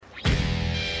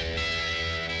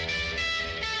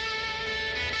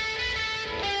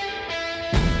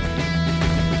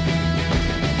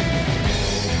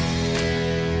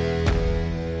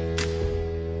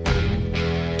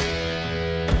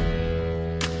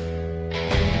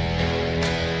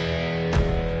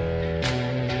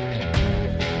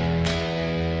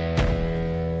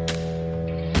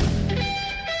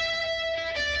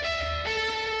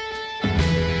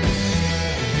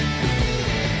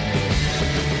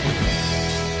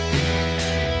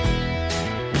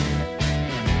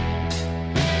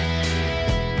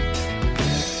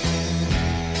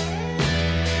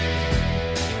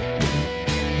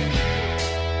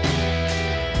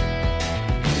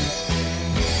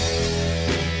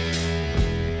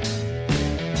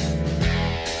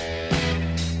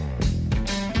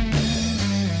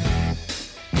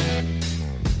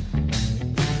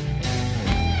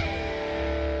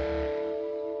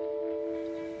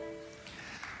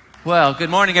Well, good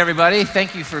morning, everybody.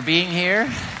 Thank you for being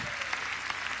here.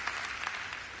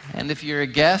 And if you're a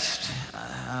guest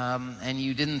and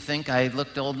you didn't think I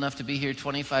looked old enough to be here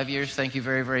 25 years, thank you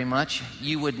very, very much.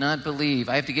 You would not believe,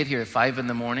 I have to get here at 5 in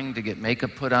the morning to get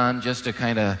makeup put on just to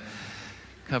kind of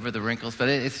cover the wrinkles. But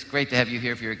it's great to have you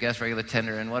here if you're a guest, regular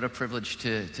tender, and what a privilege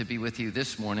to be with you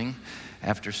this morning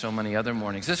after so many other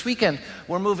mornings. This weekend,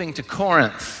 we're moving to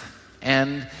Corinth,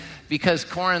 and because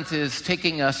Corinth is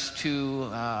taking us to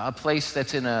a place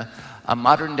that's in a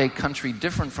modern-day country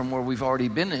different from where we've already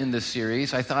been in this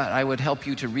series, I thought I would help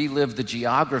you to relive the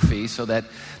geography so that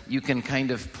you can kind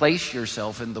of place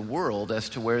yourself in the world as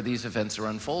to where these events are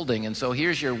unfolding. And so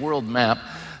here's your world map.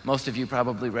 Most of you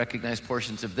probably recognize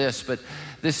portions of this, but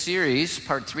this series,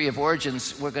 Part 3 of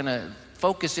Origins, we're going to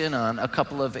focus in on a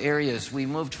couple of areas. We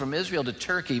moved from Israel to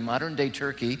Turkey, modern-day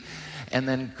Turkey, and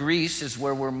then Greece is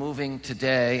where we're moving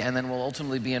today, and then we'll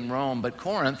ultimately be in Rome. But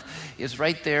Corinth is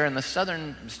right there in the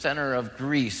southern center of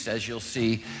Greece, as you'll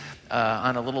see,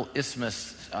 on a little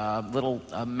isthmus,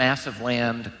 mass of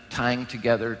land tying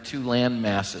together two land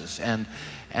masses. And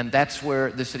that's where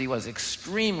the city was,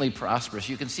 extremely prosperous.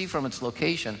 You can see from its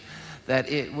location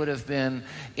that it would have been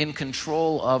in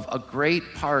control of a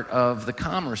great part of the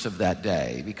commerce of that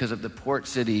day because of the port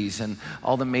cities, and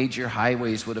all the major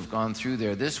highways would have gone through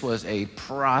there. This was a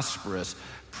prosperous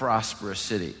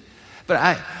city.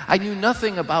 But I knew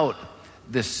nothing about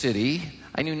this city.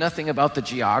 I knew nothing about the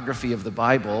geography of the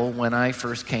Bible when I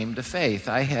first came to faith.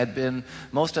 I had been,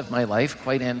 most of my life,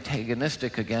 quite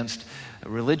antagonistic against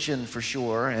religion for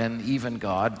sure, and even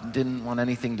God. Didn't want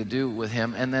anything to do with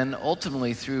him. And then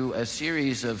ultimately, through a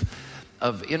series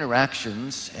of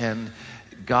interactions and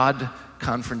God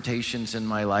confrontations in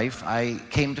my life, I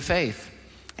came to faith.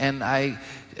 And I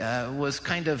was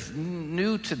kind of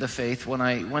new to the faith when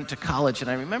I went to college. And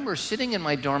I remember sitting in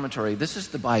my dormitory. This is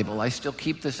the Bible. I still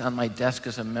keep this on my desk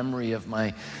as a memory of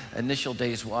my initial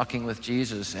days walking with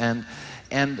Jesus. And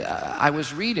I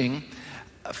was reading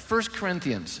 1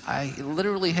 Corinthians. I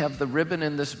literally have the ribbon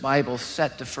in this Bible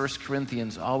set to 1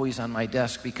 Corinthians always on my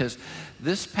desk, because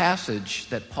this passage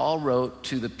that Paul wrote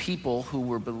to the people who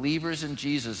were believers in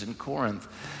Jesus in Corinth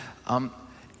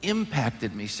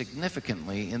impacted me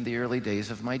significantly in the early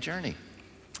days of my journey.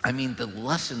 I mean, the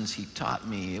lessons he taught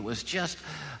me, it was just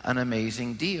an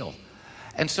amazing deal.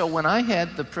 And so when I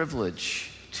had the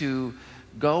privilege to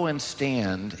go and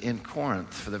stand in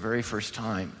Corinth for the very first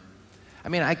time, I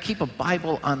mean, I keep a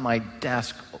Bible on my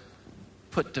desk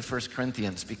put to 1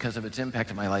 Corinthians because of its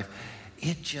impact in my life.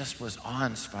 It just was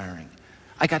awe-inspiring.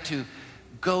 I got to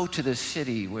go to the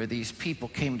city where these people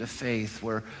came to faith,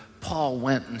 where Paul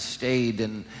went and stayed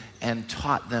and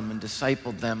taught them and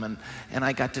discipled them. And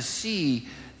I got to see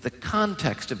the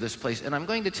context of this place. And I'm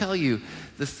going to tell you,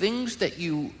 the things that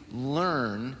you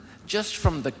learn just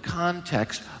from the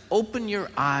context open your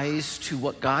eyes to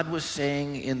what God was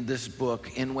saying in this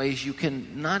book in ways you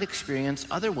can not experience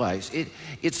otherwise.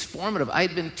 It's formative.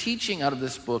 I'd been teaching out of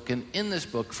this book and in this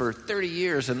book for 30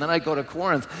 years, and then I go to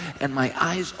Corinth, and my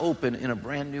eyes open in a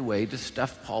brand new way to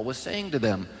stuff Paul was saying to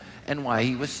them and why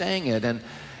he was saying it. And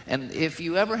if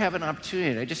you ever have an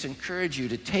opportunity, I just encourage you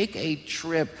to take a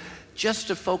trip just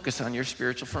to focus on your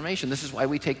spiritual formation. This is why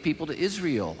we take people to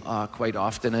Israel quite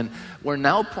often. And we're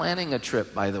now planning a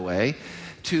trip, by the way,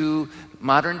 to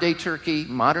modern-day Turkey,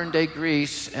 modern-day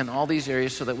Greece, and all these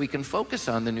areas so that we can focus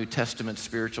on the New Testament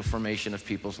spiritual formation of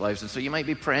people's lives. And so you might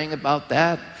be praying about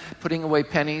that, putting away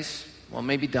pennies, well,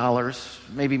 maybe dollars,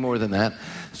 maybe more than that,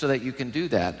 so that you can do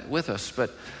that with us.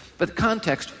 But the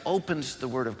context opens the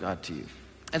Word of God to you.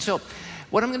 And so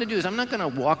what I'm going to do is I'm not going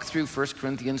to walk through 1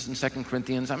 Corinthians and 2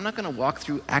 Corinthians. I'm not going to walk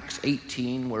through Acts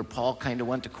 18, where Paul kind of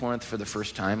went to Corinth for the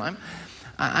first time.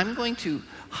 I'm going to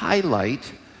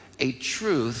highlight a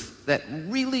truth that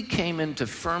really came into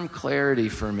firm clarity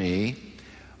for me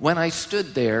when I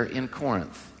stood there in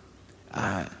Corinth.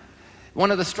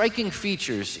 One of the striking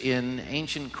features in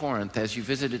ancient Corinth, as you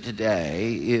visit it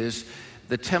today, is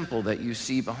the temple that you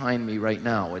see behind me right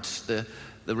now. It's the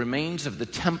remains of the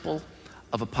temple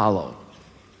of Apollo.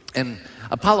 And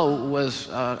Apollo was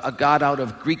a god out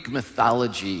of Greek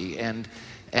mythology, and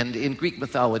in Greek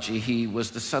mythology he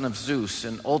was the son of Zeus,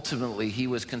 and ultimately he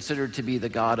was considered to be the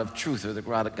god of truth, or the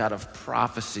god of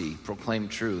prophecy,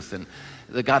 proclaimed truth, and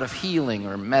the god of healing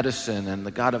or medicine, and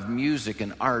the god of music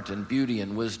and art and beauty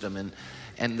and wisdom.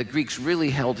 And the Greeks really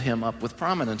held him up with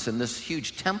prominence, and this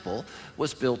huge temple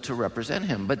was built to represent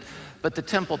him. But the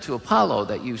temple to Apollo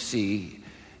that you see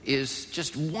is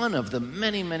just one of the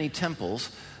many, many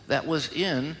temples that was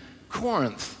in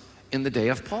Corinth in the day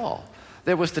of Paul.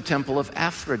 There was the temple of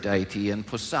Aphrodite and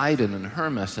Poseidon and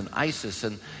Hermes and Isis.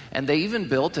 And they even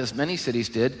built, as many cities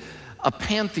did, a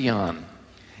pantheon.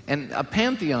 And a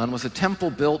pantheon was a temple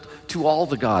built to all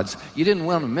the gods. You didn't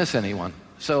want to miss anyone.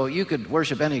 So you could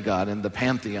worship any god in the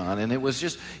pantheon. And it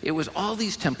was all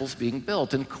these temples being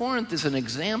built. And Corinth is an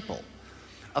example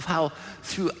of how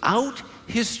throughout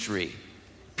history,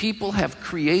 people have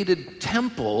created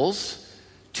temples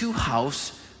to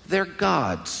house their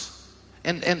gods.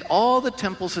 And all the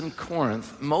temples in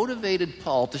Corinth motivated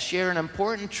Paul to share an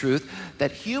important truth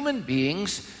that human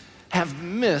beings have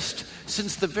missed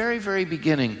since the very, very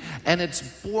beginning. And it's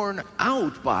borne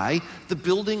out by the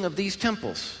building of these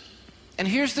temples. And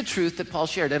here's the truth that Paul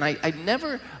shared. And I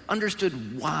never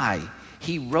understood why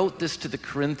he wrote this to the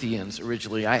Corinthians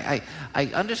originally. I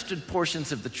understood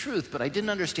portions of the truth, but I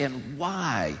didn't understand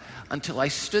why until I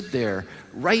stood there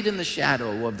right in the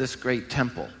shadow of this great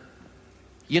temple.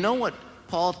 You know what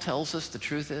Paul tells us the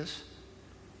truth is?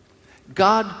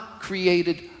 God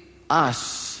created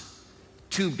us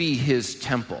to be his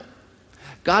temple.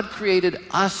 God created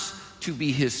us to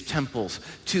be his temples,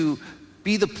 to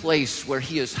be the place where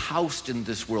he is housed in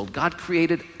this world. God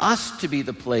created us to be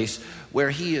the place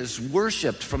where he is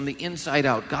worshiped from the inside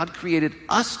out. God created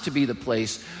us to be the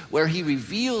place where he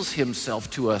reveals himself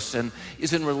to us and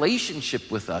is in relationship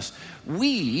with us.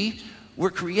 We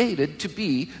were created to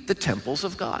be the temples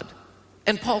of God.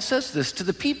 And Paul says this to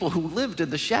the people who lived in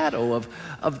the shadow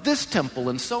of this temple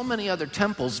and so many other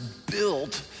temples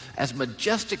built as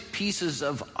majestic pieces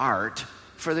of art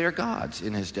for their gods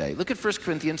in his day. Look at 1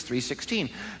 Corinthians 3:16.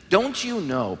 Don't you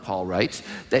know, Paul writes,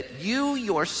 that you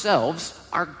yourselves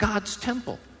are God's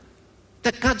temple?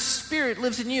 That God's Spirit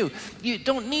lives in you. You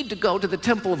don't need to go to the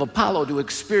temple of Apollo to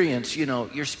experience,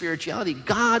 your spirituality.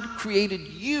 God created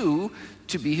you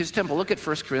to be his temple. Look at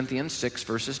 1 Corinthians 6,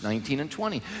 verses 19 and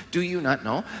 20. Do you not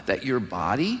know that your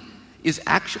body is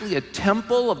actually a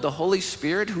temple of the Holy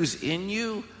Spirit who's in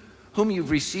you, whom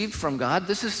you've received from God?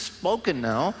 This is spoken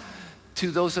now to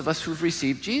those of us who've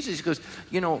received Jesus. He goes,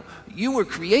 you were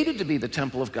created to be the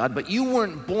temple of God, but you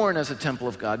weren't born as a temple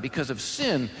of God. Because of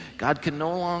sin, God can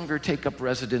no longer take up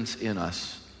residence in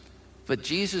us. But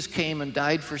Jesus came and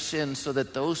died for sin so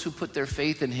that those who put their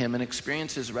faith in him and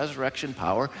experience his resurrection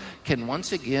power can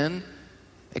once again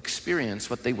experience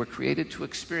what they were created to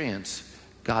experience.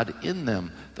 God in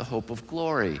them, the hope of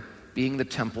glory, being the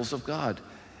temples of God.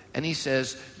 And he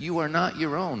says, you are not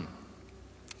your own.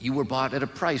 You were bought at a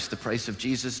price, the price of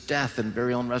Jesus' death and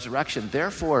burial and resurrection.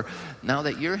 Therefore, now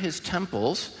that you're his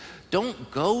temples,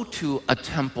 don't go to a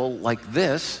temple like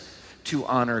this to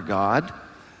honor God,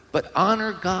 but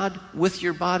honor God with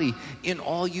your body in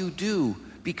all you do,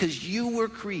 because you were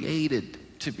created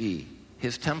to be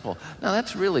his temple. Now,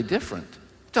 that's really different.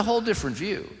 It's a whole different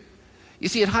view. You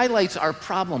see, it highlights our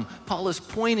problem. Paul is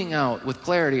pointing out with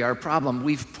clarity our problem.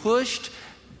 We've pushed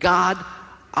God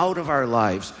out of our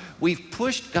lives. We've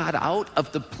pushed God out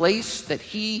of the place that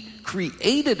he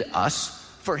created us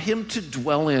for him to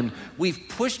dwell in. We've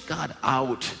pushed God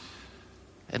out.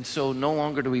 And so no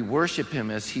longer do we worship him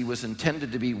as he was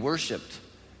intended to be worshiped.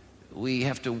 We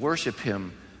have to worship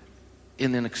him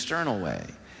in an external way.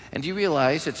 And do you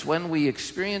realize it's when we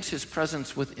experience his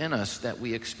presence within us that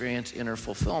we experience inner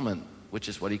fulfillment, which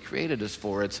is what he created us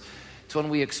for. It's when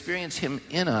we experience him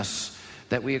in us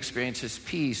that we experience his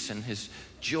peace and his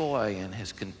joy and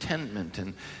his contentment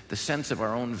and the sense of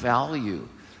our own value.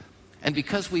 And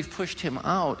because we've pushed him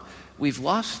out, we've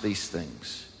lost these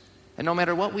things. And no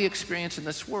matter what we experience in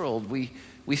this world, we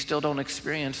still don't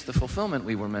experience the fulfillment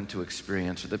we were meant to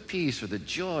experience, or the peace, or the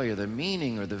joy, or the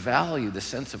meaning, or the value, the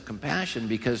sense of compassion,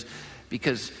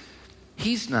 because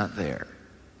he's not there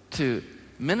to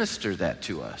minister that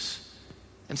to us.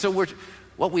 And so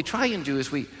what we try and do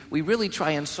is we really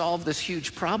try and solve this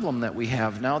huge problem that we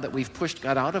have now that we've pushed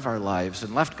God out of our lives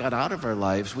and left God out of our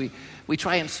lives. We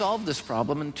try and solve this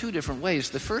problem in two different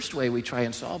ways. The first way we try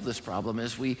and solve this problem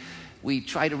is we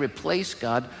try to replace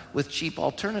God with cheap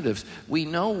alternatives. We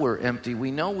know we're empty. We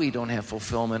know we don't have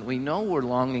fulfillment. We know we're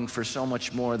longing for so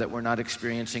much more that we're not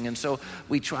experiencing. And so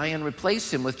we try and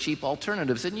replace him with cheap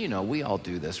alternatives. And we all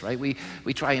do this, right? We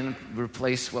try and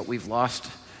replace what we've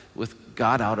lost with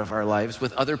God out of our lives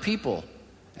with other people.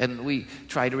 And we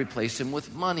try to replace him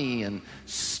with money and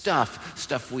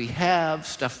stuff we have,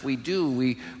 stuff we do.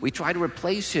 We try to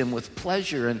replace him with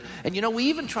pleasure. And we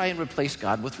even try and replace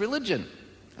God with religion.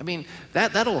 I mean,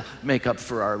 that'll make up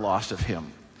for our loss of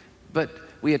him. But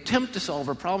we attempt to solve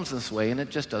our problems this way, and it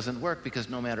just doesn't work, because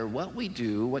no matter what we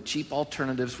do, what cheap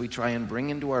alternatives we try and bring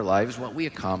into our lives, what we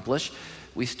accomplish,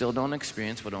 we still don't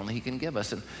experience what only he can give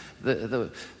us. And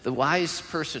the wise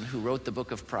person who wrote the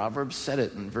book of Proverbs said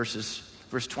it in verses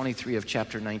verse 23 of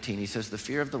chapter 19. He says, the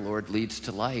fear of the Lord leads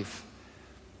to life.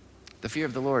 The fear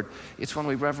of the Lord, it's when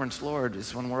we reverence the Lord.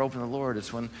 It's when we're open to the Lord.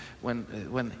 It's when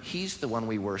He's the one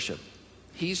we worship.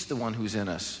 He's the one who's in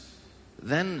us.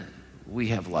 Then we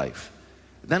have life.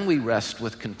 Then we rest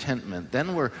with contentment.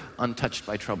 Then we're untouched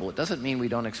by trouble. It doesn't mean we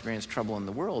don't experience trouble in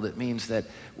the world. It means that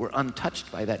we're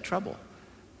untouched by that trouble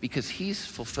because He's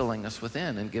fulfilling us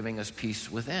within and giving us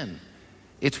peace within.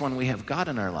 It's when we have God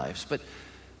in our lives.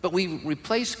 But we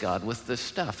replace God with this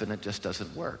stuff, and it just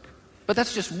doesn't work. But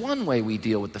that's just one way we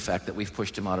deal with the fact that we've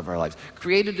pushed Him out of our lives.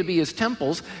 Created to be His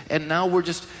temples, and now we're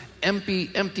just empty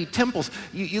temples.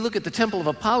 You look at the temple of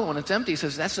Apollo, and it's empty. He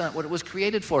says, that's not what it was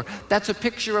created for. That's a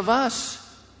picture of us.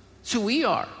 It's who we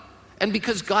are. And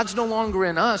because God's no longer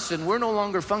in us, and we're no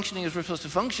longer functioning as we're supposed to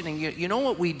functioning, you know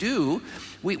what we do?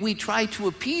 We try to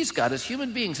appease God as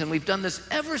human beings, and we've done this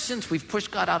ever since we've pushed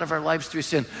God out of our lives through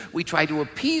sin. We try to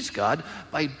appease God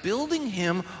by building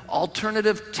Him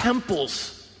alternative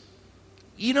temples.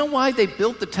 You know why they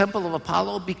built the temple of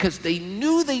Apollo? Because they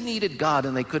knew they needed God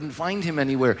and they couldn't find Him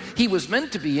anywhere. He was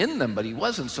meant to be in them, but He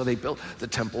wasn't, so they built the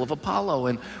temple of Apollo.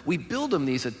 And we build them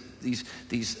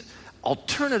these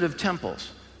alternative temples.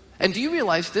 And do you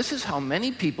realize this is how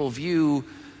many people view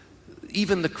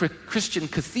even the Christian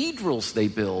cathedrals they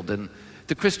build and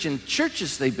the Christian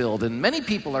churches they build? And many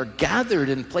people are gathered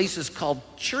in places called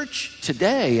church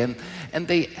today, and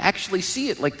they actually see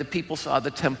it like the people saw the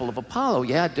temple of Apollo.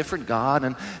 Yeah, different God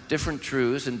and different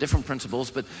truths and different principles,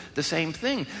 but the same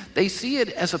thing. They see it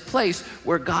as a place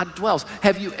where God dwells.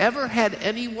 Have you ever had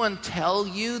anyone tell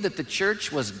you that the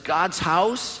church was God's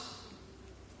house?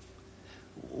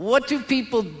 What do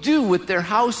people do with their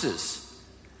houses?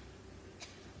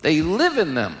 They live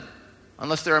in them.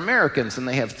 Unless they're Americans and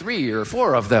they have 3 or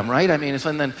 4 of them, right? I mean,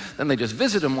 and then they just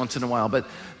visit them once in a while. But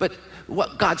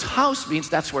what God's house means,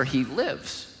 that's where He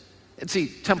lives. And see,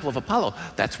 Temple of Apollo,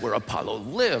 that's where Apollo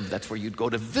lived. That's where you'd go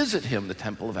to visit him. The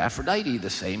Temple of Aphrodite, the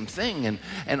same thing.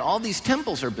 And all these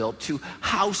temples are built to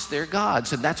house their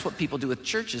gods. And that's what people do with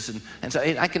churches. And so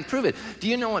I can prove it. Do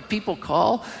you know what people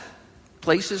call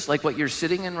places like what you're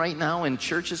sitting in right now in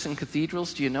churches and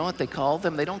cathedrals? Do you know what they call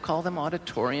them? They don't call them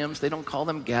auditoriums. They don't call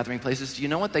them gathering places. Do you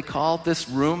know what they call this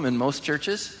room in most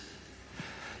churches?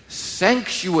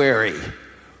 Sanctuary.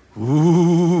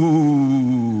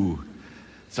 Ooh.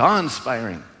 It's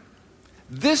awe-inspiring.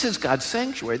 This is God's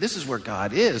sanctuary. This is where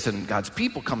God is, and God's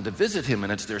people come to visit Him,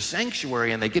 and it's their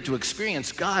sanctuary, and they get to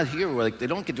experience God here where they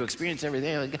don't get to experience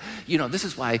everything. You know, this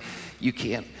is why you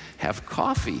can't have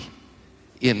coffee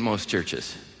in most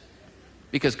churches,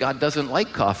 because God doesn't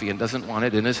like coffee and doesn't want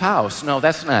it in His house. No,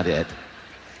 that's not it.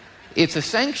 It's a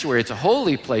sanctuary. It's a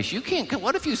holy place. You can't.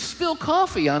 What if you spill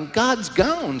coffee on God's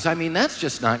gowns? I mean, that's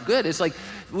just not good. It's like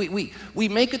we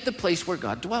make it the place where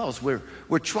God dwells.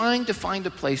 We're trying to find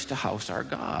a place to house our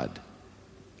God.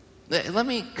 Let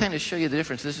me kind of show you the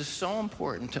difference. This is so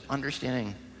important to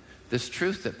understanding this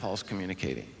truth that Paul's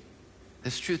communicating.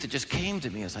 This truth that just came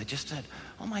to me as I just said,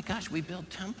 oh my gosh, we build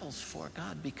temples for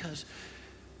God because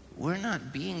we're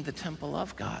not being the temple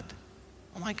of God.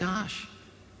 Oh my gosh,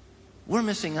 we're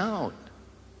missing out.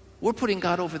 We're putting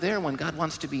God over there when God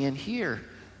wants to be in here,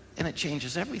 and it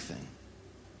changes everything.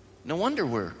 No wonder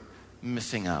we're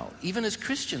missing out. Even as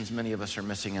Christians, many of us are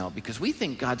missing out because we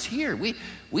think God's here.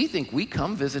 We think we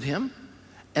come visit Him,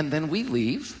 and then we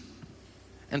leave.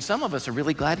 And some of us are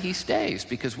really glad He stays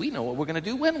because we know what we're going to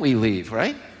do when we leave,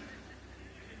 right?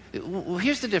 Well,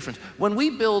 here's the difference. When we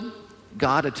build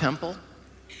God a temple,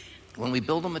 when we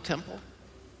build Him a temple,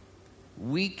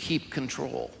 we keep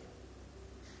control.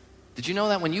 Did you know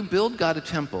that? When you build God a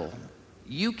temple,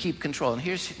 you keep control. And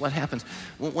here's what happens.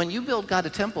 When you build God a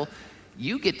temple,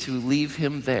 you get to leave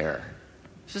Him there.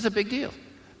 This is a big deal.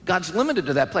 God's limited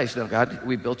to that place. No, God,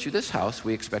 we built you this house.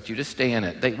 We expect you to stay in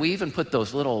it. We even put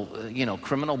those little,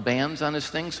 criminal bands on His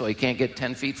thing so He can't get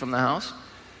 10 feet from the house.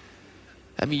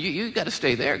 I mean, you got to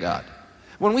stay there, God.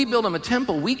 When we build Him a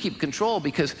temple, we keep control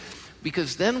because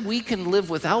then we can live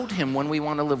without Him when we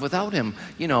want to live without Him.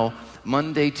 You know,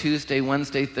 Monday, Tuesday,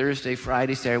 Wednesday, Thursday,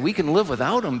 Friday, Saturday. We can live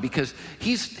without Him because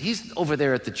He's over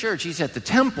there at the church. He's at the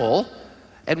temple,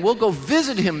 and we'll go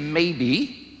visit Him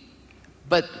maybe.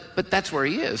 But that's where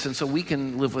He is, and so we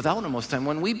can live without Him most of the time.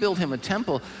 When we build Him a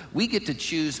temple, we get to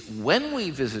choose when we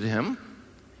visit Him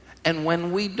and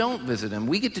when we don't visit Him.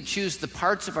 We get to choose the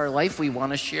parts of our life we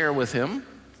want to share with Him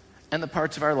and the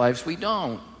parts of our lives we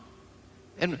don't.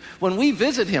 And when we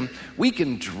visit Him, we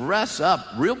can dress up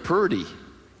real pretty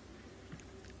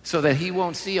so that He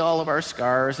won't see all of our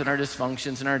scars and our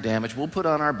dysfunctions and our damage. We'll put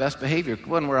on our best behavior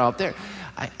when we're out there.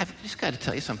 I've just got to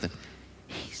tell you something.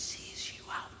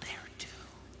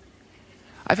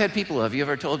 I've had people, have you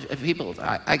ever told people,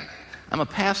 I'm a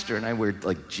pastor and I wear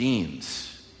like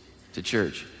jeans to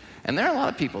church. And there are a lot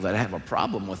of people that have a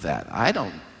problem with that. I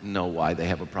don't know why they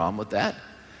have a problem with that.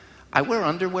 I wear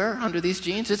underwear under these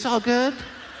jeans. It's all good.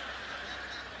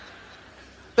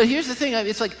 But here's the thing.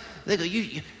 It's like, they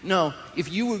go, no,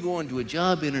 if you were going to a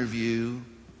job interview,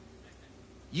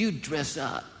 you'd dress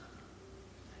up.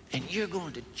 And you're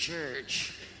going to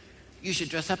church, you should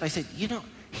dress up. I said,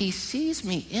 he sees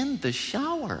me in the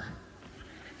shower.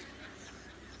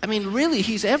 I mean, really,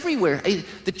 he's everywhere.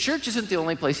 The church isn't the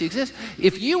only place he exists.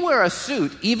 If you wear a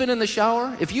suit, even in the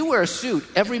shower, if you wear a suit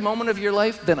every moment of your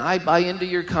life, then I buy into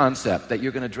your concept that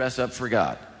you're going to dress up for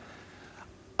God.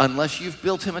 Unless you've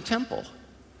built him a temple.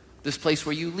 This place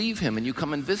where you leave him and you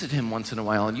come and visit him once in a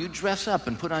while and you dress up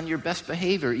and put on your best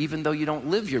behavior even though you don't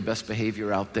live your best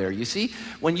behavior out there. You see,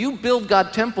 when you build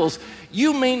God temples,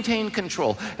 you maintain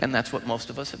control. And that's what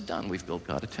most of us have done. We've built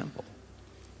God a temple.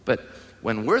 But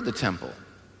when we're the temple,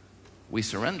 we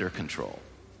surrender control.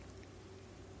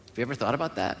 Have you ever thought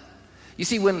about that? You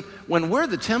see, when we're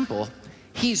the temple,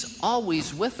 he's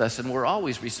always with us and we're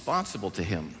always responsible to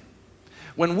him.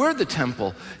 When we're the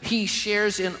temple, he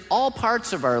shares in all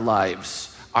parts of our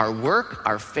lives, our work,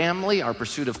 our family, our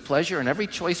pursuit of pleasure, and every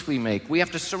choice we make. We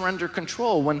have to surrender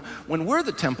control. When we're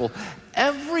the temple,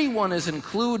 everyone is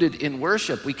included in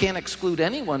worship. We can't exclude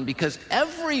anyone because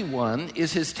everyone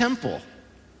is his temple.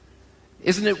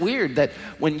 Isn't it weird that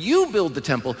when you build the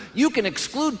temple, you can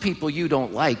exclude people you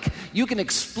don't like. You can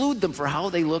exclude them for how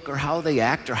they look or how they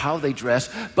act or how they dress.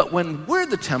 But when we're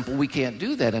the temple, we can't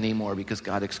do that anymore because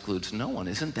God excludes no one.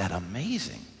 Isn't that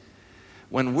amazing?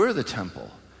 When we're the temple,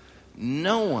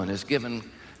 no one is given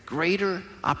greater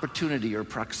opportunity or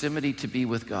proximity to be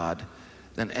with God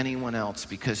than anyone else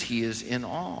because he is in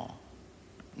all.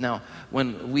 Now,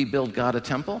 when we build God a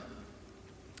temple,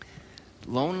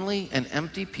 lonely and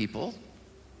empty people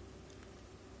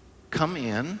come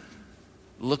in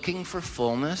looking for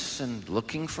fullness and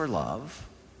looking for love,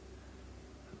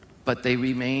 but they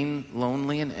remain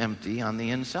lonely and empty on the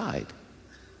inside.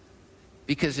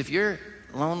 Because if you're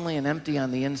lonely and empty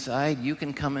on the inside, you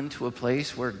can come into a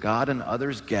place where God and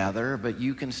others gather, but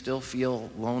you can still feel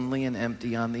lonely and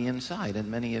empty on the inside, and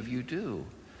many of you do.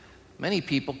 Many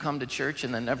people come to church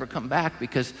and then never come back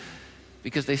because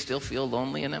they still feel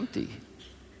lonely and empty.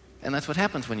 And that's what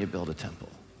happens when you build a temple.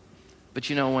 But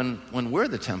when we're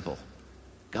the temple,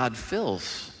 God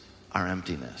fills our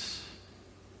emptiness.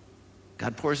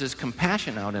 God pours his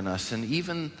compassion out in us. And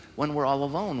even when we're all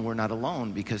alone, we're not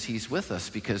alone because he's with us,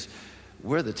 because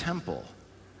we're the temple,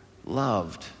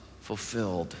 loved,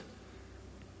 fulfilled.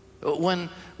 When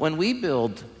we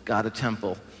build God a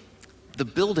temple, the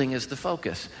building is the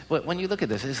focus. But when you look at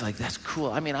this, it's like, that's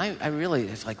cool. I mean, I really,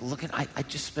 it's like, I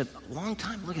just spent a long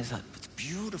time looking at that. It's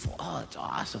beautiful. Oh, it's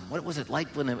awesome. What was it like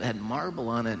when it had marble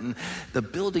on it? And the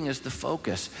building is the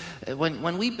focus.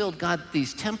 When we build God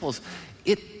these temples,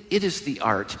 it is the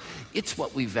art. It's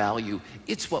what we value.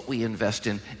 It's what we invest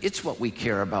in. It's what we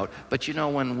care about. But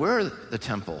when we're the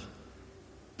temple,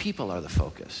 people are the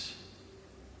focus.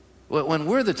 When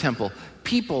we're the temple,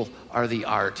 people are the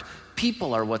art.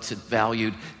 People are what's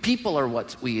valued. People are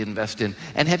what we invest in.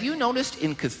 And have you noticed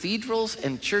in cathedrals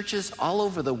and churches all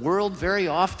over the world, very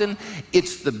often,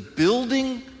 it's the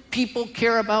building people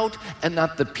care about and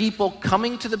not the people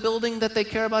coming to the building that they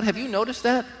care about? Have you noticed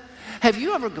that? Have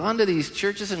you ever gone to these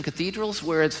churches and cathedrals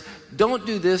where it's, don't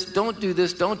do this, don't do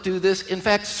this, don't do this. In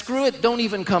fact, screw it, don't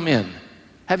even come in.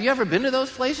 Have you ever been to those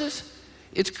places?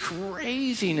 It's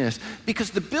craziness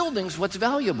because the building's what's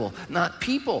valuable, not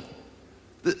people.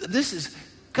 This has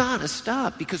got to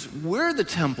stop because we're the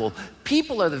temple.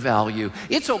 People are the value.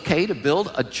 It's okay to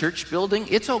build a church building.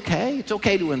 It's okay. It's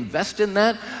okay to invest in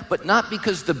that, but not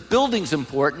because the building's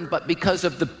important, but because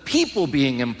of the people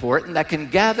being important that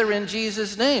can gather in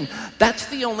Jesus' name. That's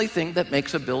the only thing that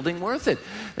makes a building worth it.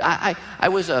 I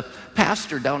was a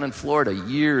pastor down in Florida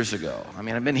years ago. I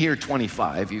mean, I've been here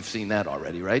 25. You've seen that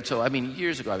already, right? So,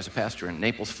 years ago, I was a pastor in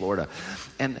Naples, Florida.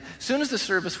 And as soon as the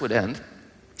service would end,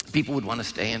 people would want to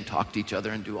stay and talk to each other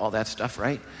and do all that stuff,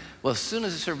 right? Well, as soon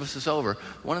as the service was over,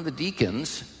 one of the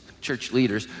deacons, church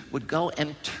leaders, would go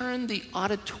and turn the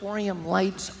auditorium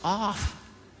lights off.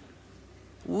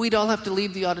 We'd all have to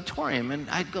leave the auditorium. And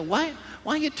I'd go, why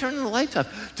are you turning the lights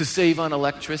off? To save on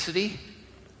electricity.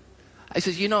 I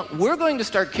said, we're going to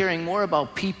start caring more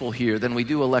about people here than we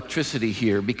do electricity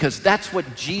here because that's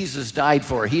what Jesus died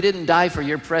for. He didn't die for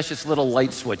your precious little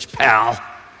light switch, pal.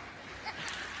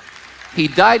 He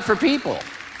died for people.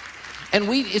 And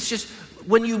it's just,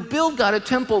 when you build God a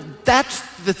temple, that's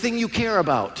the thing you care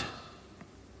about.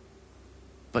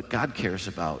 But God cares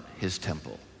about his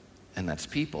temple. and that's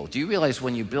people. Do you realize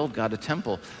when you build God a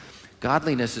temple,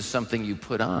 godliness is something you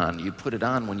put on. You put it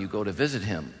on when you go to visit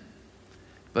him.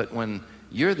 But when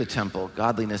you're the temple,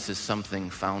 godliness is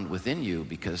something found within you,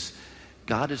 because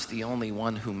God is the only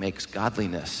one who makes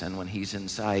godliness, and when he's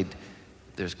inside,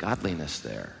 there's godliness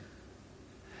there.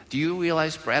 Do you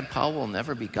realize Brad Powell will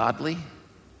never be godly?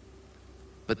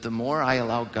 But the more I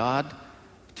allow God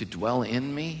to dwell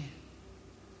in me,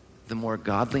 the more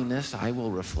godliness I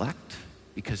will reflect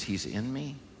because he's in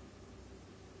me.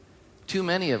 Too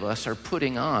many of us are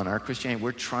putting on our Christianity.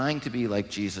 We're trying to be like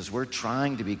Jesus. We're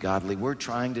trying to be godly. We're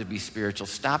trying to be spiritual.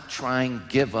 Stop trying,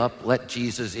 give up, let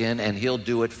Jesus in, and he'll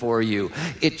do it for you.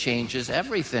 It changes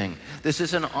everything. This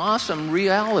is an awesome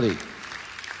reality.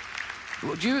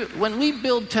 When we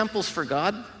build temples for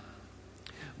God,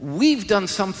 we've done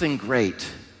something great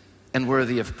and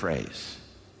worthy of praise.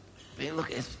 I mean,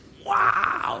 look, it's,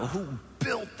 wow, who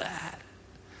built that?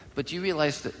 But you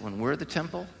realize that when we're the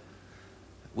temple,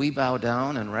 we bow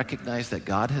down and recognize that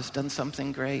God has done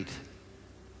something great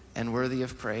and worthy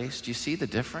of praise. Do you see the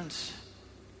difference?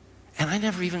 And I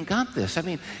never even got this. I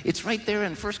mean, it's right there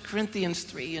in 1 Corinthians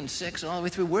 3 and 6 and all the way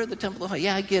through. We're the temple of God.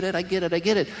 Yeah, I get it.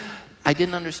 I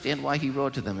didn't understand why he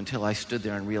wrote to them until I stood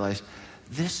there and realized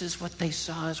this is what they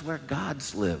saw as where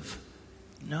gods live.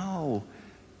 No,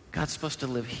 God's supposed to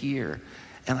live here.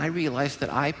 And I realized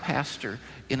that I pastor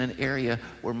in an area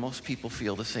where most people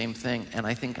feel the same thing. And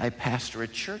I think I pastor a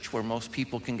church where most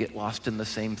people can get lost in the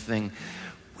same thing.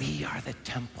 We are the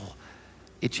temple.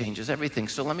 It changes everything.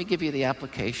 So let me give you the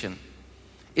application.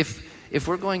 If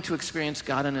we're going to experience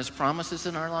God and his promises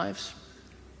in our lives,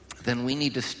 then we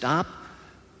need to stop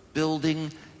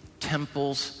building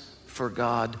temples for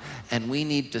God, and we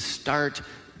need to start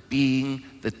being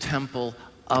the temple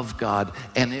of God,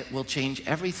 and it will change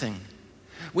everything.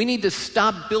 We need to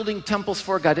stop building temples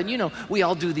for God. And you know, we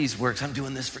all do these works. I'm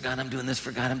doing this for God. I'm doing this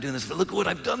for God. I'm doing this for, look what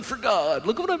I've done for God.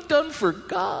 Look what I've done for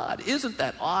God. Isn't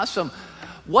that awesome?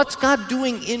 What's God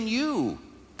doing in you?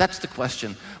 That's the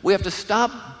question. We have to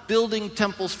stop building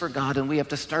temples for God, and we have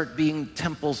to start being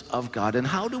temples of God. And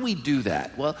how do we do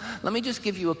that? Well, let me just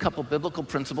give you a couple biblical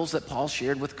principles that Paul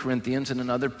shared with Corinthians and in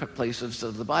other places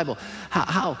of the Bible.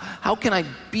 How can I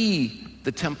be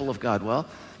the temple of God? Well,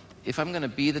 if I'm going to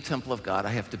be the temple of God, I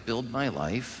have to build my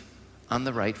life on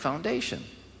the right foundation.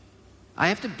 I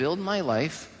have to build my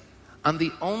life on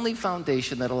the only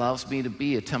foundation that allows me to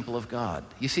be a temple of God.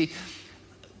 You see,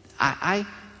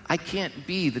 I can't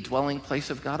be the dwelling place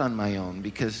of God on my own,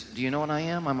 because do you know what I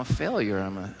am? I'm a failure.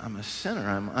 I'm a sinner.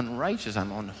 I'm unrighteous.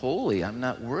 I'm unholy. I'm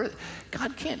not worthy.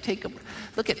 God can't take a...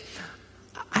 Look,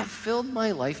 I've filled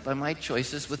my life by my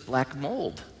choices with black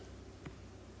mold.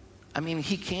 I mean,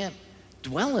 he can't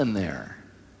dwell in there.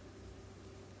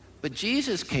 But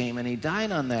Jesus came and he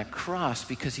died on that cross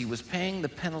because he was paying the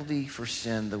penalty for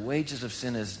sin. The wages of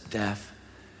sin is death,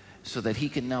 so that he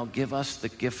can now give us the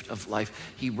gift of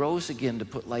life. He rose again to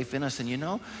put life in us. And you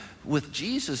know, with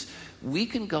Jesus, we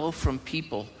can go from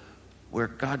people where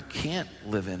God can't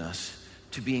live in us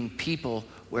to being people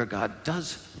where God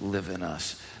does live in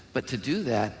us. But to do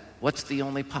that, what's the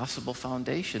only possible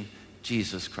foundation?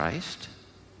 Jesus Christ.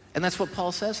 And that's what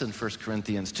Paul says in 1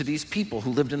 Corinthians to these people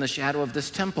who lived in the shadow of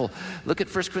this temple. Look at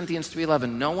 1 Corinthians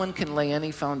 3:11. No one can lay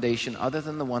any foundation other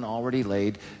than the one already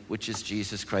laid, which is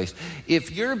Jesus Christ. If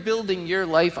you're building your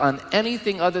life on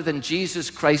anything other than Jesus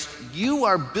Christ, you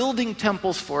are building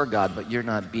temples for God, but you're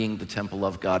not being the temple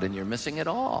of God, and you're missing it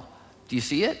all. Do you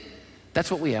see it? That's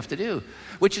what we have to do.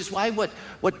 Which is why what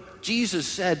Jesus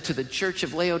said to the church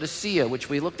of Laodicea, which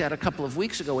we looked at a couple of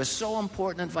weeks ago, is so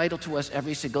important and vital to us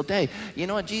every single day. You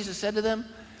know what Jesus said to them?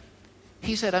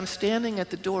 He said, I'm standing at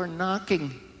the door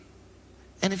knocking.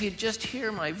 And if you just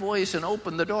hear my voice and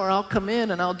open the door, I'll come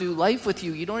in and I'll do life with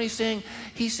you. You know what he's saying?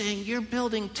 He's saying, you're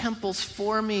building temples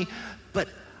for me, but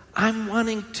I'm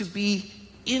wanting to be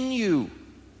in you.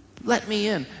 Let me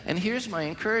in. And here's my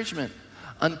encouragement.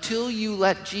 Until you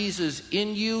let Jesus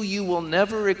in you, you will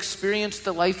never experience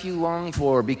the life you long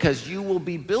for, because you will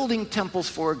be building temples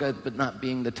for God, but not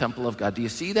being the temple of God. Do you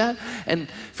see that? And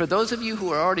for those of you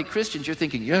who are already Christians, you're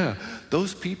thinking, yeah,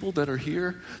 those people that are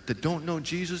here that don't know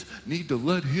Jesus need to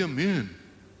let him in.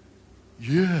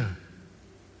 Yeah.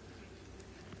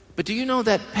 But do you know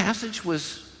that passage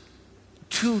was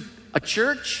to a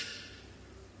church,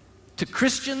 to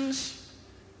Christians?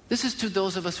 This is to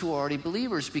those of us who are already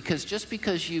believers, because just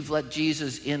because you've let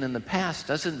Jesus in the past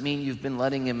doesn't mean you've been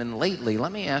letting him in lately.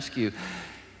 Let me ask you,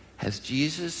 has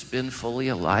Jesus been fully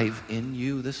alive in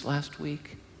you this last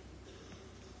week?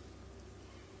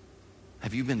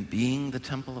 Have you been being the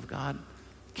temple of God,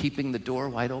 keeping the door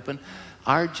wide open?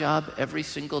 Our job every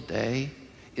single day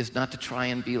is not to try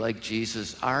and be like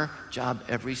Jesus. Our job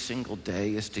every single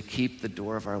day is to keep the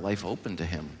door of our life open to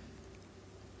him.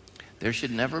 There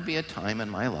should never be a time in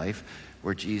my life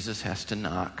where Jesus has to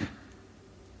knock,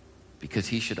 because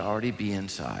he should already be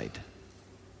inside.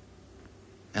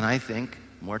 And I think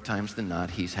more times than not,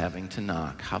 he's having to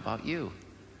knock. How about you?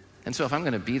 And so if I'm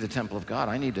going to be the temple of God,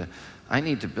 I need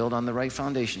to build on the right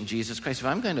foundation, Jesus Christ. If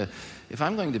I'm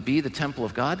going to be the temple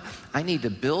of God, I need to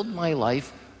build my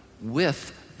life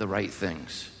with the right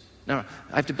things. Now,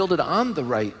 I have to build it on the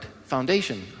right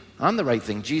foundation, on the right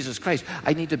thing, Jesus Christ.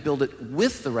 I need to build it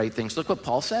with the right things. Look what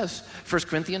Paul says, 1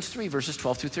 Corinthians 3, verses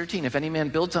 12 through 13. If any man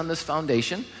builds on this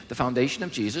foundation, the foundation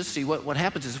of Jesus, see what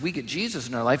happens is we get Jesus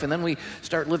in our life, and then we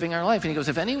start living our life. And he goes,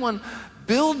 if anyone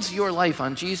builds your life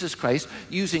on Jesus Christ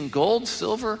using gold,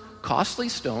 silver, costly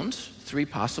stones, 3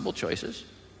 possible choices,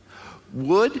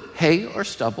 wood, hay, or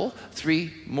stubble,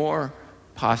 3 more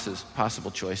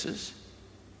possible choices,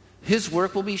 his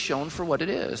work will be shown for what it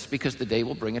is, because the day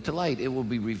will bring it to light. It will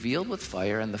be revealed with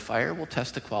fire, and the fire will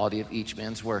test the quality of each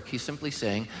man's work. He's simply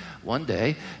saying, one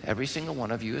day, every single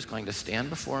one of you is going to stand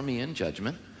before me in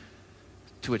judgment,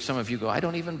 to which some of you go, I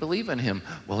don't even believe in him.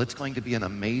 Well, it's going to be an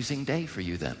amazing day for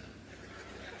you then.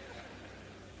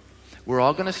 We're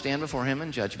all going to stand before him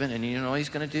in judgment, and you know what he's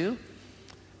going to do?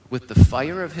 With the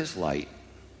fire of his light,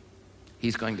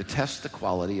 he's going to test the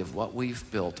quality of what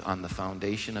we've built on the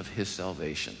foundation of his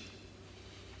salvation.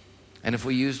 And if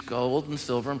we use gold and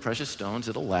silver and precious stones,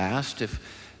 it'll last. If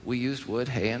we use wood,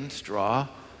 hay, and straw,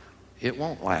 it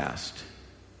won't last.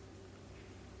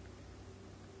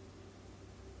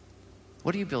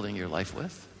 What are you building your life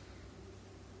with?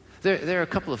 There are a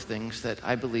couple of things that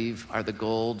I believe are the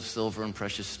gold, silver, and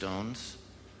precious stones.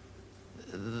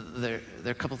 There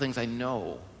are a couple of things I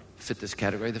know fit this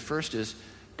category. The first is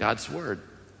God's Word.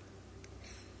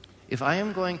 If I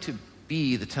am going to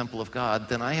be the temple of God,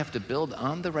 then I have to build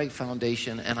on the right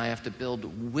foundation, and I have to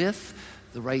build with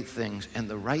the right things. And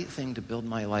the right thing to build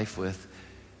my life with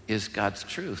is God's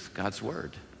truth, God's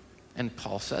Word. And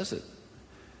Paul says it.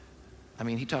 I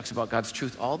mean, he talks about God's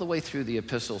truth all the way through the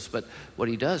epistles, but what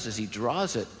he does is he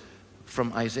draws it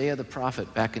from Isaiah the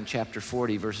prophet back in chapter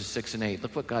 40, verses 6 and 8.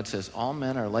 Look what God says. All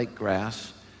men are like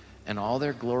grass, and all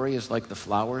their glory is like the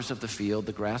flowers of the field.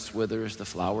 The grass withers, the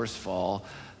flowers fall,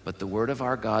 but the word of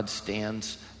our God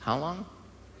stands how long?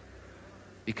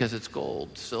 Because it's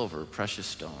gold, silver, precious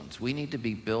stones. We need to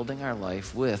be building our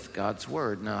life with God's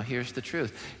Word. Now, here's the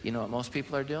truth. You know what most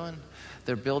people are doing?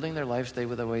 They're building their lives the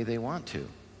way they want to.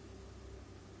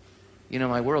 You know,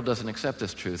 my world doesn't accept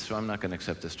this truth, so I'm not going to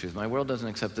accept this truth. My world doesn't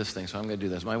accept this thing, so I'm going to do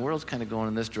this. My world's kind of going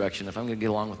in this direction. If I'm going to get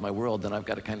along with my world, then I've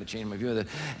got to kind of change my view of it.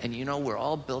 And you know, we're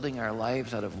all building our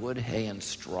lives out of wood, hay, and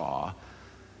straw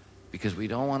because we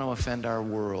don't want to offend our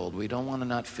world. We don't want to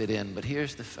not fit in. But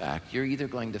here's the fact. You're either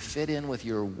going to fit in with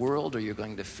your world or you're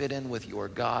going to fit in with your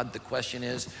God. The question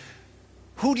is,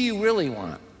 who do you really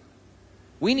want?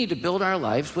 We need to build our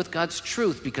lives with God's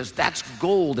truth because that's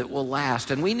gold. It will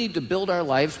last. And we need to build our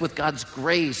lives with God's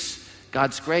grace.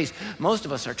 God's grace. Most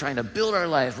of us are trying to build our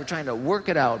lives. We're trying to work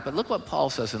it out. But look what Paul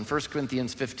says in 1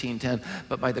 Corinthians 15:10.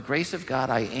 But by the grace of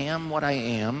God, I am what I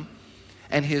am.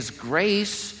 And his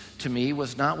grace to me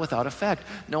was not without effect.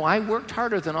 No, I worked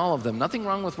harder than all of them. Nothing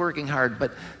wrong with working hard,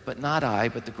 but not I,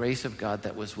 but the grace of God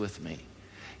that was with me.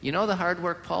 You know the hard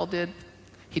work Paul did?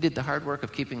 He did the hard work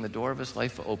of keeping the door of his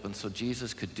life open so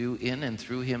Jesus could do in and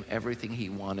through him everything he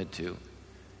wanted to.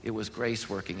 It was grace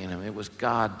working in him. It was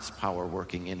God's power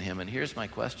working in him. And here's my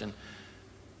question.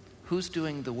 Who's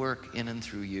doing the work in and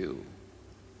through you?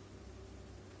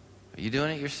 Are you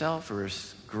doing it yourself, or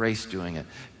is grace doing it?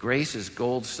 Grace is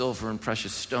gold, silver, and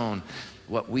precious stone.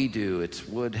 What we do, it's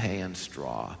wood, hay, and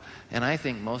straw. And I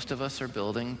think most of us are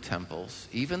building temples.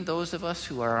 Even those of us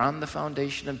who are on the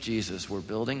foundation of Jesus, we're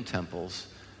building temples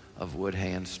of wood,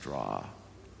 hay, and straw.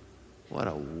 What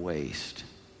a waste.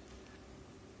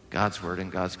 God's Word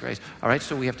and God's grace. All right,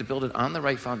 so we have to build it on the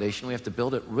right foundation. We have to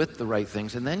build it with the right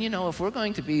things. And then, you know, if we're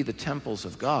going to be the temples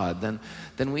of God,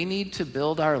 then we need to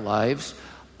build our lives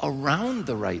around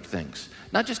the right things.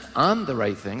 Not just on the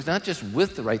right things, not just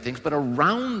with the right things, but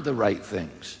around the right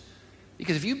things.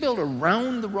 Because if you build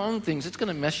around the wrong things, it's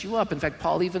going to mess you up. In fact,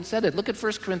 Paul even said it. Look at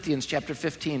 1 Corinthians chapter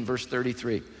 15, verse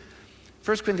 33.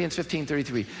 1 Corinthians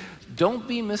 15:33. Don't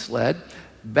be misled.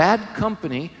 Bad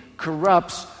company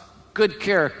corrupts good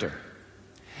character.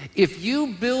 If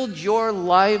you build your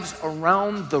lives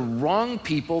around the wrong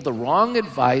people, the wrong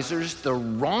advisors, the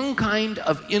wrong kind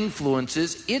of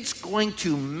influences, it's going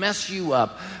to mess you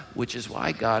up, which is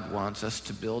why God wants us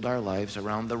to build our lives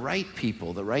around the right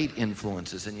people, the right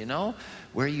influences. And you know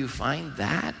where you find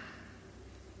that?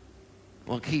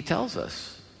 Well, he tells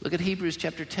us. Look at Hebrews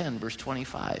chapter 10, verse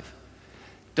 25.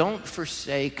 Don't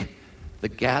forsake the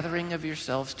gathering of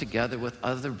yourselves together with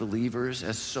other believers,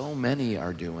 as so many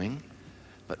are doing,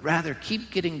 but rather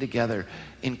keep getting together,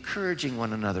 encouraging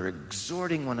one another,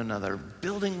 exhorting one another,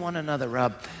 building one another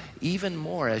up, even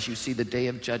more as you see the day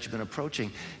of judgment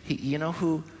approaching. You know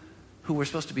who we're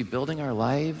supposed to be building our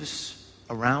lives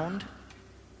around?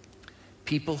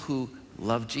 People who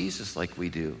love Jesus like we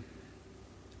do.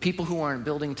 People who aren't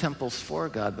building temples for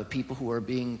God, but people who are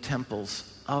being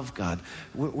temples of God.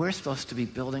 We're supposed to be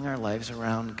building our lives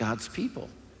around God's people.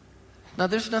 Now,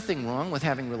 there's nothing wrong with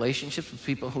having relationships with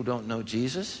people who don't know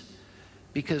Jesus,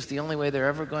 because the only way they're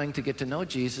ever going to get to know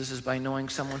Jesus is by knowing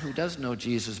someone who does know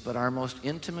Jesus. But our most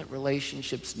intimate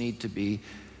relationships need to be,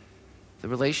 the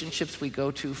relationships we go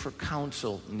to for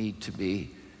counsel need to be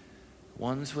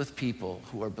ones with people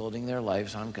who are building their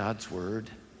lives on God's word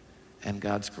and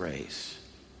God's grace,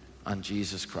 on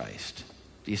Jesus Christ.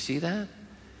 Do you see that?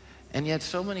 And yet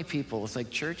so many people, it's like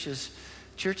church is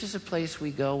a place we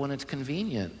go when it's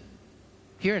convenient.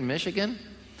 Here in Michigan,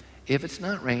 if it's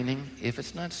not raining, if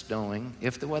it's not snowing,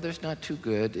 if the weather's not too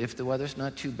good, if the weather's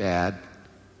not too bad,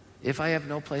 if I have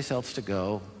no place else to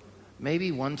go,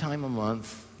 maybe one time a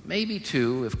month, maybe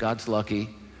two if God's lucky,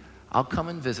 I'll come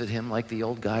and visit him like the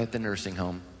old guy at the nursing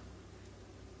home.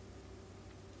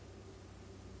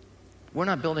 We're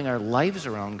not building our lives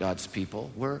around God's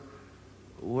people.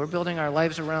 We're building our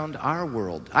lives around our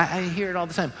world. I hear it all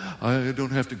the time. I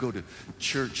don't have to go to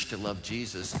church to love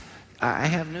Jesus. I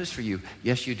have news for you.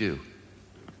 Yes, you do.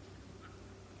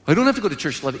 I don't have to go to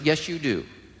church to love it. Yes, you do.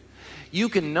 You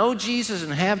can know Jesus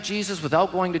and have Jesus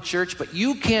without going to church, but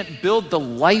you can't build the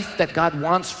life that God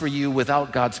wants for you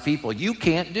without God's people. You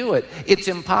can't do it. It's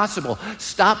impossible.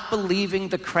 Stop believing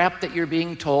the crap that you're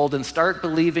being told and start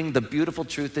believing the beautiful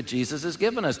truth that Jesus has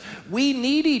given us. We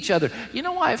need each other. You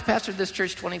know why I've pastored this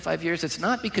church 25 years? It's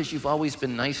not because you've always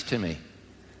been nice to me.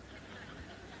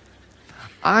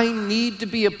 I need to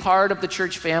be a part of the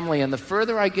church family, and the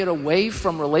further I get away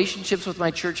from relationships with my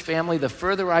church family, the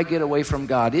further I get away from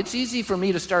God. It's easy for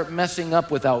me to start messing up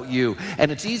without you,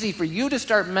 and it's easy for you to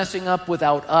start messing up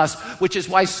without us, which is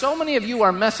why so many of you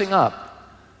are messing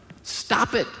up.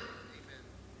 Stop it.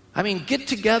 I mean, get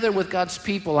together with God's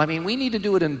people. I mean, we need to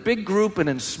do it in big group and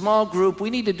in small group. We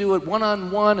need to do it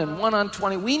one-on-one and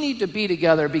one-on-20. We need to be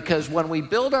together, because when we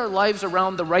build our lives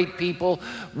around the right people,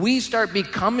 we start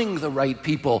becoming the right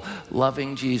people,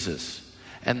 loving Jesus.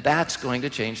 And that's going to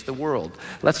change the world.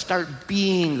 Let's start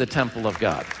being the temple of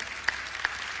God.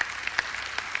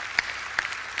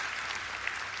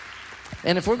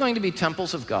 And if we're going to be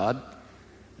temples of God,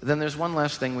 then there's one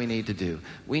last thing we need to do.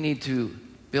 We need to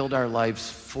build our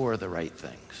lives for the right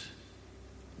things.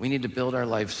 We need to build our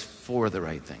lives for the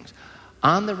right things.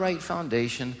 On the right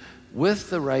foundation, with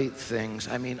the right things.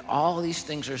 I mean, all these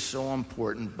things are so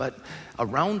important, but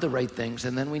around the right things,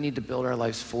 and then we need to build our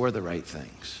lives for the right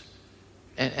things.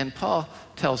 And Paul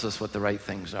tells us what the right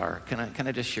things are. Can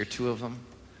I just share two of them?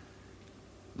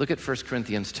 Look at 1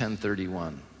 Corinthians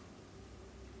 10:31.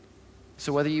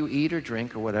 So whether you eat or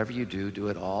drink or whatever you do, do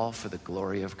it all for the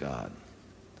glory of God.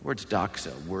 The word's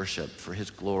doxa, worship, for his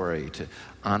glory, to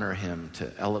honor him,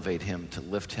 to elevate him, to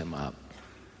lift him up.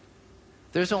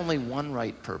 There's only one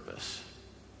right purpose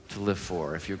to live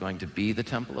for if you're going to be the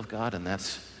temple of God, and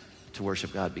that's to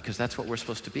worship God, because that's what we're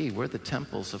supposed to be. We're the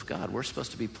temples of God. We're supposed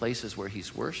to be places where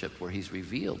he's worshiped, where he's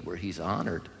revealed, where he's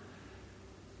honored.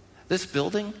 This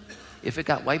building, if it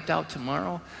got wiped out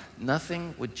tomorrow,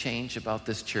 nothing would change about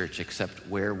this church except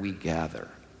where we gather.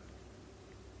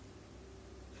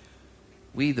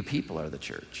 We, the people, are the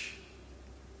church.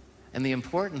 And the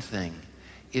important thing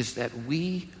is that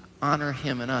we honor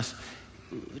him in us.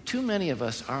 Too many of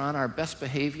us are on our best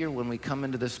behavior when we come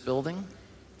into this building.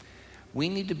 We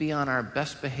need to be on our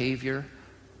best behavior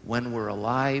when we're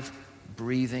alive,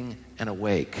 breathing, and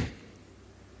awake.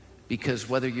 Because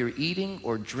whether you're eating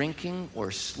or drinking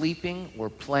or sleeping or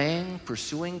playing,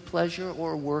 pursuing pleasure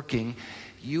or working,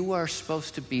 you are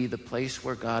supposed to be the place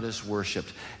where God is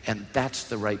worshiped. And that's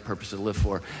the right purpose to live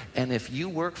for. And if you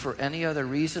work for any other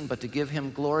reason but to give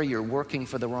him glory, you're working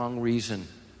for the wrong reason.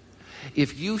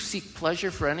 If you seek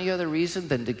pleasure for any other reason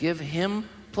than to give him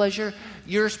pleasure,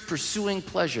 you're pursuing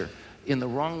pleasure in the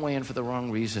wrong way and for the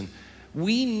wrong reason.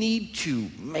 We need to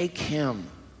make him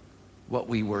what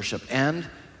we worship. And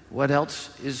what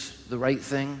else is the right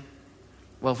thing?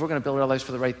 Well, if we're going to build our lives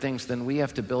for the right things, then we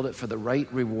have to build it for the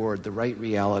right reward, the right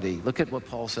reality. Look at what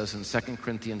Paul says in 2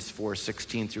 Corinthians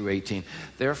 4:16 through 18.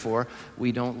 Therefore,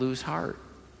 we don't lose heart.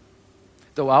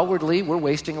 Though outwardly, we're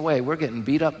wasting away. We're getting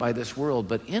beat up by this world.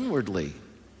 But inwardly,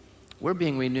 we're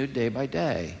being renewed day by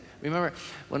day. Remember,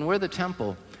 when we're the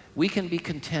temple, We can be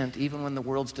content even when the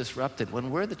world's disrupted. When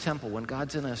we're the temple, when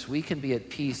God's in us, we can be at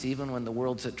peace even when the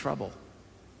world's at trouble.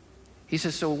 He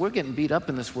says, so we're getting beat up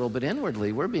in this world, but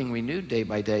inwardly we're being renewed day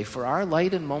by day. For our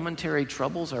light and momentary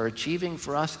troubles are achieving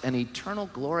for us an eternal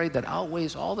glory that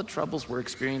outweighs all the troubles we're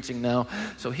experiencing now.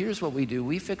 So here's what we do.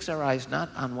 We fix our eyes not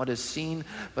on what is seen,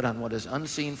 but on what is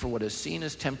unseen. For what is seen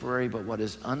is temporary, but what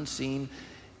is unseen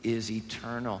is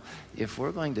eternal. If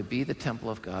we're going to be the temple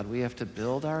of God, we have to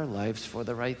build our lives for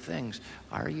the right things.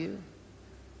 Are you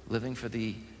living for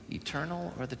the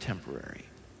eternal or the temporary?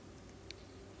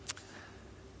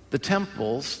 The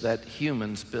temples that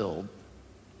humans build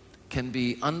can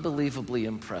be unbelievably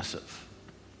impressive.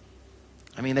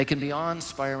 I mean, they can be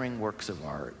awe-inspiring works of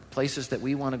art, places that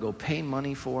we want to go pay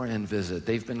money for and visit.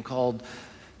 They've been called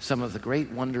some of the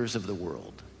great wonders of the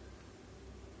world.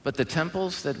 But the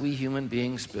temples that we human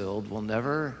beings build will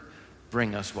never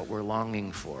bring us what we're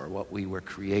longing for, what we were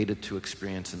created to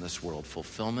experience in this world: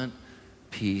 fulfillment,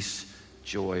 peace,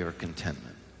 joy, or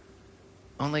contentment.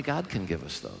 Only God can give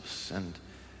us those.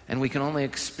 And we can only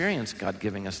experience God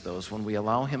giving us those when we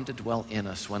allow Him to dwell in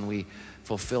us, when we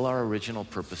fulfill our original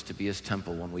purpose to be His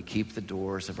temple, when we keep the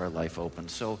doors of our life open.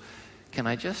 So can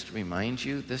I just remind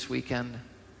you this weekend,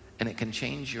 and it can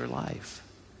change your life.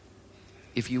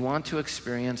 If you want to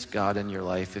experience God in your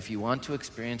life, if you want to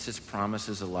experience His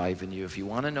promises alive in you, if you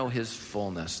want to know His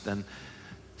fullness, then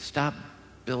stop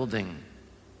building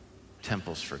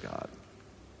temples for God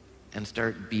and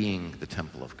start being the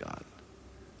temple of God.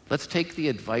 Let's take the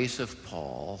advice of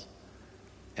Paul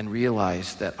and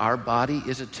realize that our body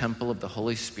is a temple of the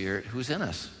Holy Spirit who's in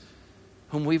us,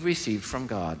 whom we've received from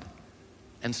God.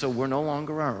 And so we're no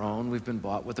longer our own. We've been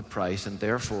bought with a price, and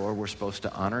therefore we're supposed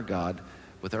to honor God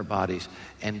with our bodies.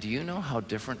 And do you know how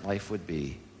different life would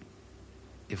be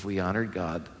if we honored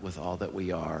God with all that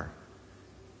we are,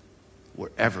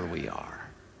 wherever we are?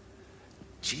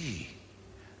 Gee,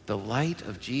 the light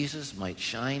of Jesus might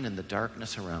shine in the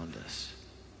darkness around us.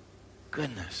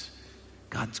 Goodness,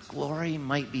 God's glory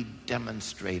might be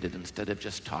demonstrated instead of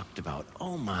just talked about.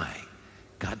 Oh my,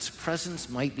 God's presence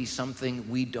might be something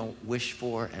we don't wish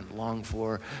for and long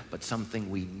for, but something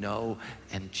we know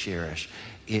and cherish.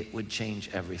 It would change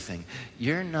everything.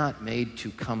 You're not made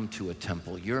to come to a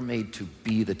temple. You're made to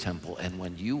be the temple. And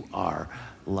when you are,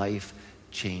 life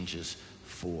changes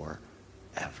forever.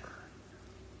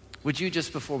 Would you,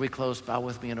 just before we close, bow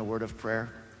with me in a word of prayer?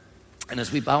 And as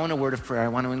we bow in a word of prayer, I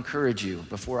want to encourage you,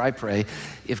 before I pray,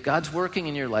 if God's working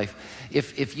in your life,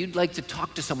 if you'd like to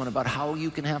talk to someone about how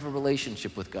you can have a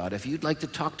relationship with God, if you'd like to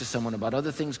talk to someone about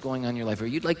other things going on in your life, or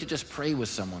you'd like to just pray with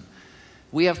someone,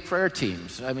 we have prayer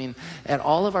teams. I mean, at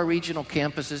all of our regional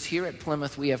campuses here at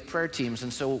Plymouth, we have prayer teams.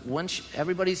 And so once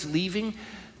everybody's leaving,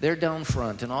 they're down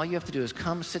front. And all you have to do is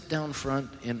come sit down front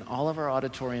in all of our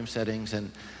auditorium settings,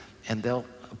 and they'll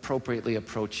appropriately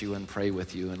approach you and pray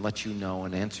with you and let you know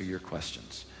and answer your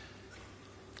questions.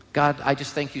 God, I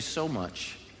just thank you so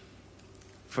much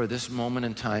for this moment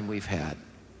in time we've had.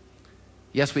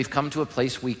 Yes, we've come to a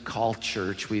place we call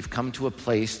church. We've come to a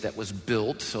place that was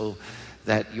built so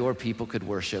that your people could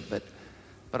worship.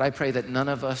 But I pray that none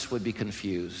of us would be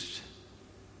confused.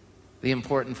 The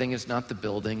important thing is not the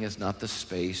building, is not the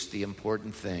space. The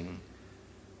important thing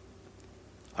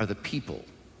are the people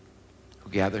who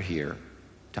gather here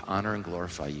to honor and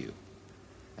glorify you.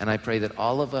 And I pray that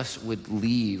all of us would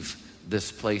leave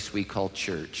this place we call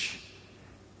church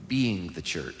being the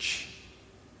church.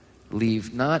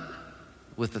 Leave not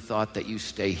with the thought that you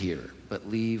stay here, but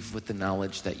leave with the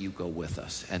knowledge that you go with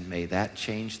us. And may that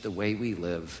change the way we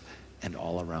live and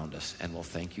all around us. And we'll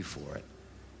thank you for it.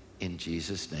 In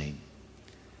Jesus' name,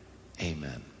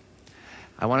 amen.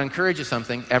 I want to encourage you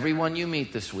something. Everyone you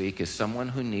meet this week is someone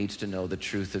who needs to know the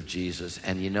truth of Jesus.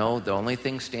 And you know, the only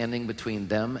thing standing between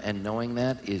them and knowing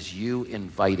that is you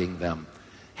inviting them.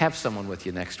 Have someone with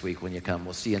you next week when you come.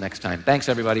 We'll see you next time. Thanks,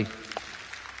 everybody.